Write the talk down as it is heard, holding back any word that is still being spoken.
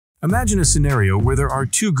Imagine a scenario where there are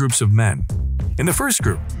two groups of men. In the first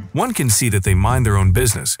group, one can see that they mind their own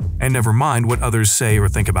business and never mind what others say or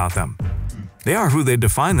think about them. They are who they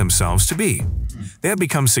define themselves to be. They have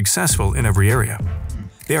become successful in every area.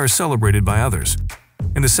 They are celebrated by others.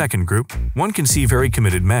 In the second group, one can see very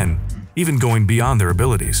committed men, even going beyond their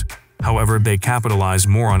abilities. However, they capitalize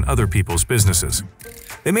more on other people's businesses.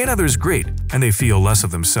 They made others great, and they feel less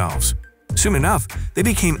of themselves. Soon enough, they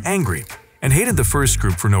became angry and hated the first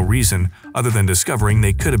group for no reason other than discovering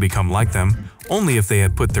they could have become like them only if they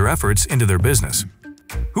had put their efforts into their business.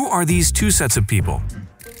 Who are these two sets of people?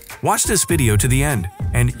 Watch this video to the end,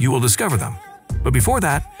 and you will discover them. But before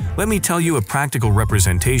that, let me tell you a practical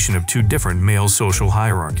representation of two different male social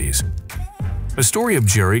hierarchies. A story of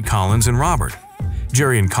Jerry, Collins, and Robert.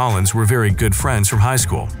 Jerry and Collins were very good friends from high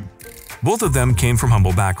school. Both of them came from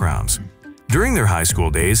humble backgrounds. During their high school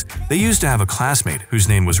days, they used to have a classmate whose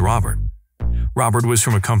name was Robert. Robert was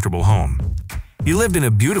from a comfortable home. He lived in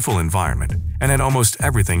a beautiful environment and had almost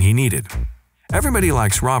everything he needed. Everybody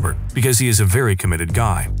likes Robert because he is a very committed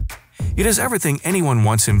guy. He does everything anyone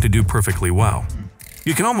wants him to do perfectly well.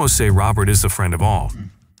 You can almost say Robert is the friend of all.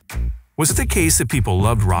 Was it the case that people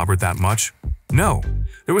loved Robert that much? No,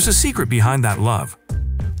 there was a secret behind that love.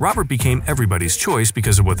 Robert became everybody's choice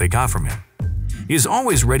because of what they got from him. He is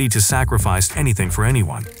always ready to sacrifice anything for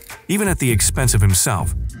anyone, even at the expense of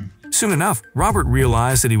himself. Soon enough, Robert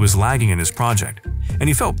realized that he was lagging in his project, and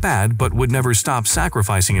he felt bad but would never stop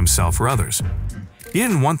sacrificing himself for others. He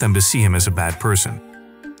didn't want them to see him as a bad person.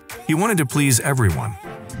 He wanted to please everyone.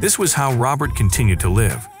 This was how Robert continued to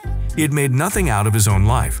live. He had made nothing out of his own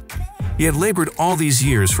life. He had labored all these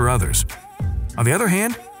years for others. On the other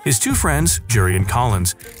hand, his two friends, Jerry and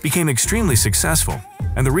Collins, became extremely successful,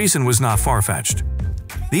 and the reason was not far-fetched.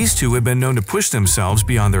 These two had been known to push themselves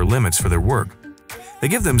beyond their limits for their work. They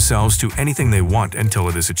give themselves to anything they want until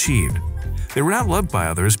it is achieved. They were not loved by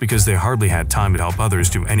others because they hardly had time to help others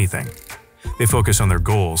do anything. They focus on their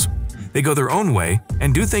goals. They go their own way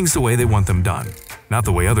and do things the way they want them done, not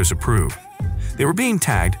the way others approve. They were being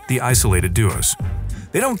tagged the isolated duos.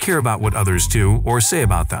 They don't care about what others do or say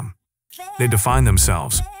about them. They define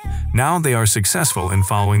themselves. Now they are successful in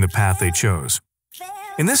following the path they chose.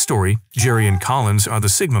 In this story, Jerry and Collins are the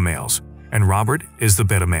Sigma males, and Robert is the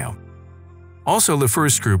Beta male. Also, the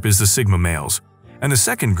first group is the Sigma males, and the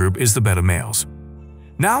second group is the Beta males.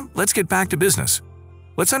 Now, let's get back to business.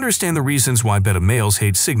 Let's understand the reasons why Beta males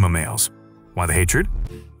hate Sigma males. Why the hatred?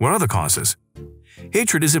 What are the causes?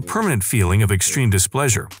 Hatred is a permanent feeling of extreme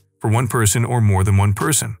displeasure for one person or more than one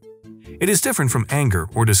person. It is different from anger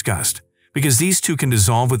or disgust, because these two can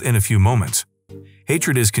dissolve within a few moments.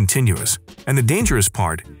 Hatred is continuous, and the dangerous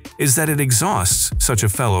part is that it exhausts such a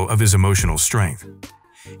fellow of his emotional strength.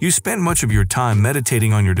 You spend much of your time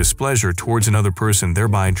meditating on your displeasure towards another person,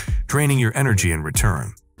 thereby draining your energy in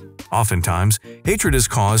return. Oftentimes, hatred is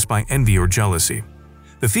caused by envy or jealousy,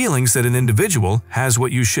 the feelings that an individual has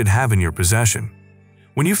what you should have in your possession.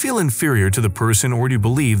 When you feel inferior to the person or you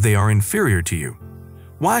believe they are inferior to you,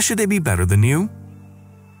 why should they be better than you?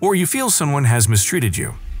 Or you feel someone has mistreated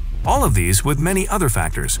you. All of these, with many other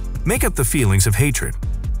factors, make up the feelings of hatred.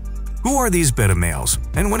 Who are these Beta males,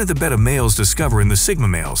 and what did the Beta males discover in the Sigma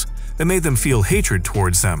males that made them feel hatred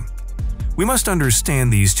towards them? We must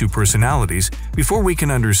understand these two personalities before we can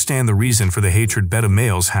understand the reason for the hatred Beta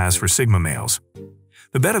males has for Sigma males.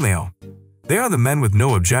 The Beta male, they are the men with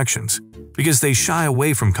no objections. Because they shy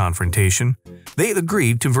away from confrontation, they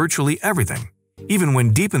agree to virtually everything, even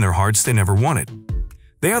when deep in their hearts they never want it.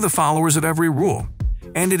 They are the followers of every rule,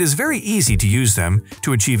 and it is very easy to use them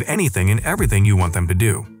to achieve anything and everything you want them to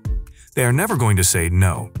do. They are never going to say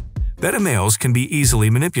no. Beta males can be easily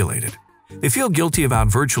manipulated. They feel guilty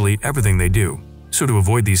about virtually everything they do, so to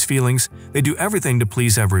avoid these feelings, they do everything to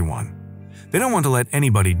please everyone. They don't want to let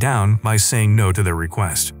anybody down by saying no to their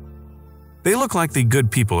request. They look like the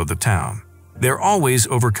good people of the town. They're always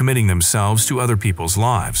overcommitting themselves to other people's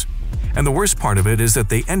lives. And the worst part of it is that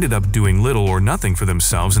they ended up doing little or nothing for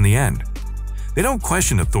themselves in the end. They don't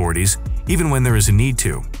question authorities, even when there is a need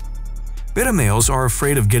to. Beta males are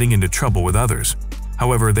afraid of getting into trouble with others.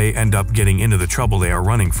 However, they end up getting into the trouble they are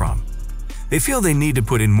running from. They feel they need to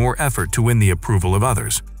put in more effort to win the approval of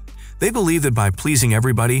others. They believe that by pleasing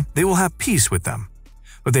everybody, they will have peace with them.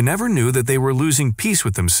 But they never knew that they were losing peace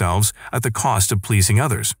with themselves at the cost of pleasing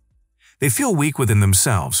others. They feel weak within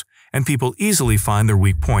themselves, and people easily find their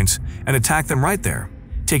weak points and attack them right there,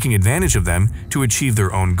 taking advantage of them to achieve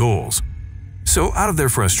their own goals. So, out of their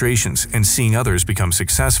frustrations and seeing others become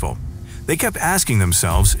successful, they kept asking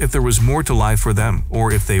themselves if there was more to life for them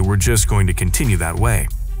or if they were just going to continue that way.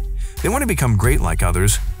 They want to become great like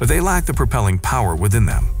others, but they lack the propelling power within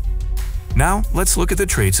them. Now, let's look at the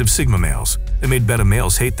traits of sigma males that made beta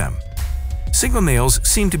males hate them. Sigma males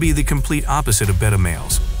seem to be the complete opposite of beta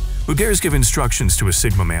males. Who dares give instructions to a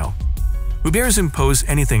sigma male? Who dares impose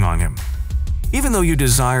anything on him? Even though you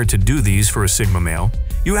desire to do these for a sigma male,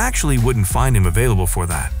 you actually wouldn't find him available for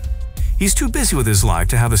that. He's too busy with his life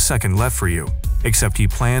to have a second left for you, except he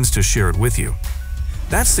plans to share it with you.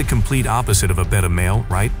 That's the complete opposite of a beta male,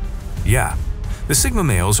 right? Yeah. The sigma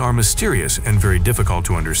males are mysterious and very difficult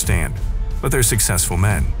to understand, but they're successful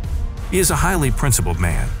men. He is a highly principled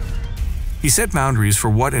man. He set boundaries for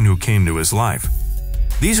what and who came to his life.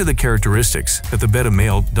 These are the characteristics that the beta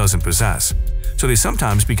male doesn't possess, so they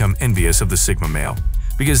sometimes become envious of the sigma male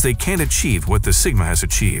because they can't achieve what the sigma has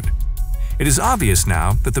achieved. It is obvious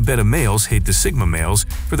now that the beta males hate the sigma males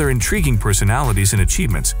for their intriguing personalities and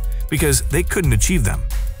achievements because they couldn't achieve them.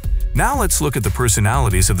 Now let's look at the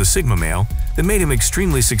personalities of the sigma male that made him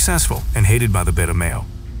extremely successful and hated by the beta male.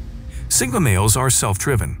 Sigma males are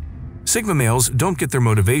self-driven. Sigma males don't get their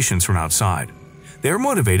motivations from outside. They are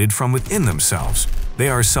motivated from within themselves. They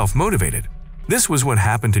are self-motivated. This was what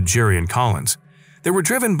happened to Jerry and Collins. They were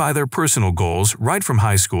driven by their personal goals right from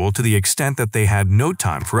high school to the extent that they had no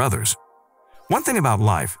time for others. One thing about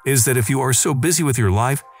life is that if you are so busy with your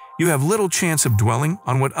life, you have little chance of dwelling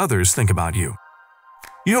on what others think about you.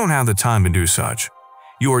 You don't have the time to do such.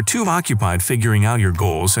 You are too occupied figuring out your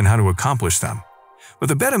goals and how to accomplish them. But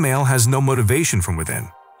the beta male has no motivation from within.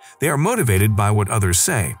 They are motivated by what others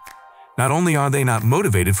say. Not only are they not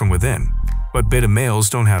motivated from within, but beta males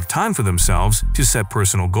don't have time for themselves to set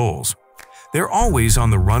personal goals. They're always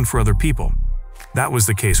on the run for other people. That was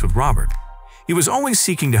the case with Robert. He was always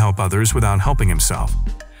seeking to help others without helping himself.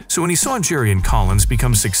 So when he saw Jerry and Collins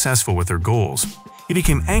become successful with their goals, he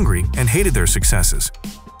became angry and hated their successes.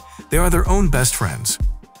 They are their own best friends.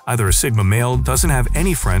 Either a sigma male doesn't have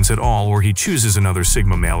any friends at all or he chooses another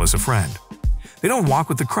sigma male as a friend. They don't walk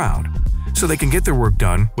with the crowd, so they can get their work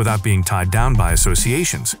done without being tied down by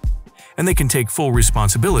associations, and they can take full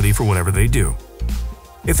responsibility for whatever they do.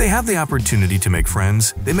 If they have the opportunity to make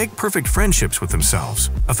friends, they make perfect friendships with themselves,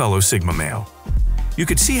 a fellow sigma male. You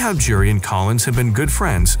could see how Jerry and Collins have been good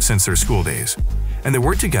friends since their school days, and they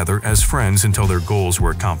worked together as friends until their goals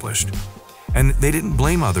were accomplished. And they didn't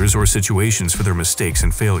blame others or situations for their mistakes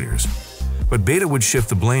and failures. But beta would shift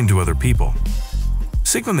the blame to other people.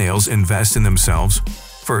 Sigma males invest in themselves.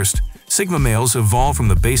 First, sigma males evolve from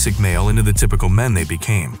the basic male into the typical men they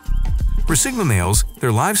became. For sigma males,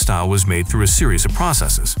 their lifestyle was made through a series of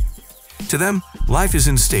processes. To them, life is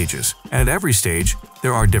in stages, and at every stage,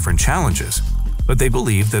 there are different challenges. But they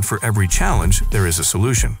believe that for every challenge, there is a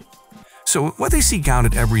solution. So what they seek out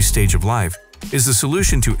at every stage of life is the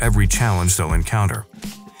solution to every challenge they'll encounter.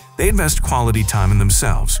 They invest quality time in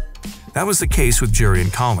themselves. That was the case with Jerry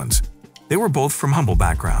and Collins. They were both from humble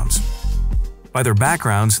backgrounds. By their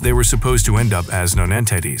backgrounds, they were supposed to end up as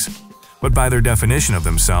nonentities. But by their definition of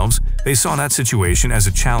themselves, they saw that situation as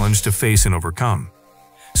a challenge to face and overcome.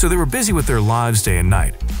 So they were busy with their lives day and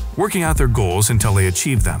night, working out their goals until they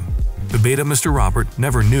achieved them. The beta Mr. Robert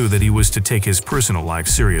never knew that he was to take his personal life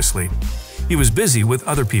seriously. He was busy with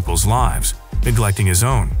other people's lives, neglecting his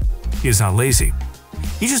own. He is not lazy.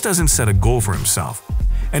 He just doesn't set a goal for himself.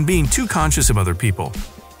 And being too conscious of other people,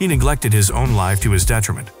 he neglected his own life to his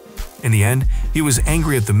detriment. In the end, he was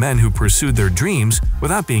angry at the men who pursued their dreams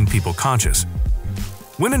without being people-conscious.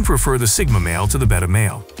 Women prefer the sigma male to the beta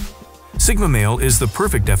male. Sigma male is the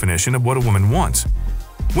perfect definition of what a woman wants.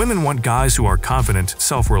 Women want guys who are confident,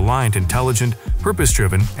 self-reliant, intelligent,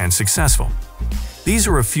 purpose-driven, and successful. These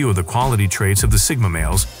are a few of the quality traits of the sigma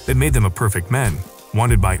males that made them a perfect men,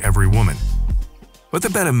 wanted by every woman. But the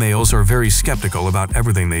beta males are very skeptical about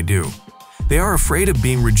everything they do. They are afraid of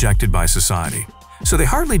being rejected by society, so they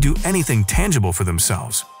hardly do anything tangible for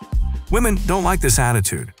themselves. Women don't like this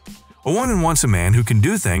attitude. A woman wants a man who can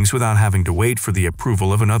do things without having to wait for the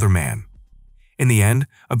approval of another man. In the end,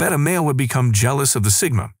 a beta male would become jealous of the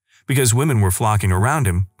sigma because women were flocking around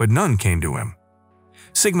him, but none came to him.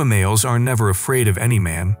 Sigma males are never afraid of any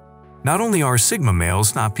man. Not only are sigma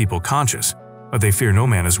males not people-conscious, but they fear no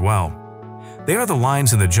man as well. They are the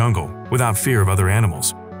lions in the jungle, without fear of other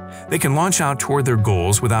animals. They can launch out toward their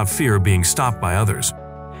goals without fear of being stopped by others.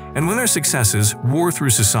 And when their successes roar through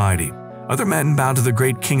society, other men bow to the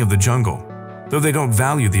great king of the jungle, though they don't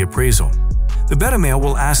value the appraisal. The beta male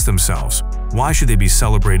will ask themselves, why should they be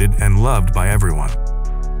celebrated and loved by everyone?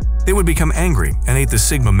 They would become angry and hate the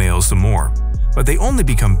sigma males the more, but they only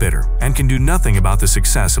become bitter and can do nothing about the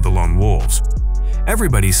success of the lone wolves.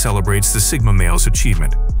 Everybody celebrates the sigma male's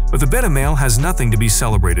achievement, but the beta male has nothing to be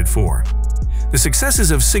celebrated for. The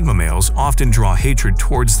successes of sigma males often draw hatred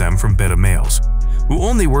towards them from beta males, who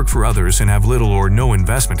only work for others and have little or no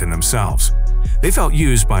investment in themselves. They felt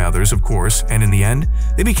used by others, of course, and in the end,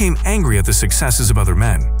 they became angry at the successes of other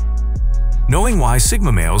men. Knowing why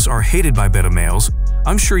Sigma males are hated by beta males,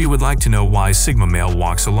 I'm sure you would like to know why Sigma male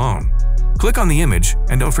walks alone. Click on the image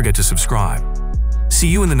and don't forget to subscribe. See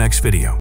you in the next video.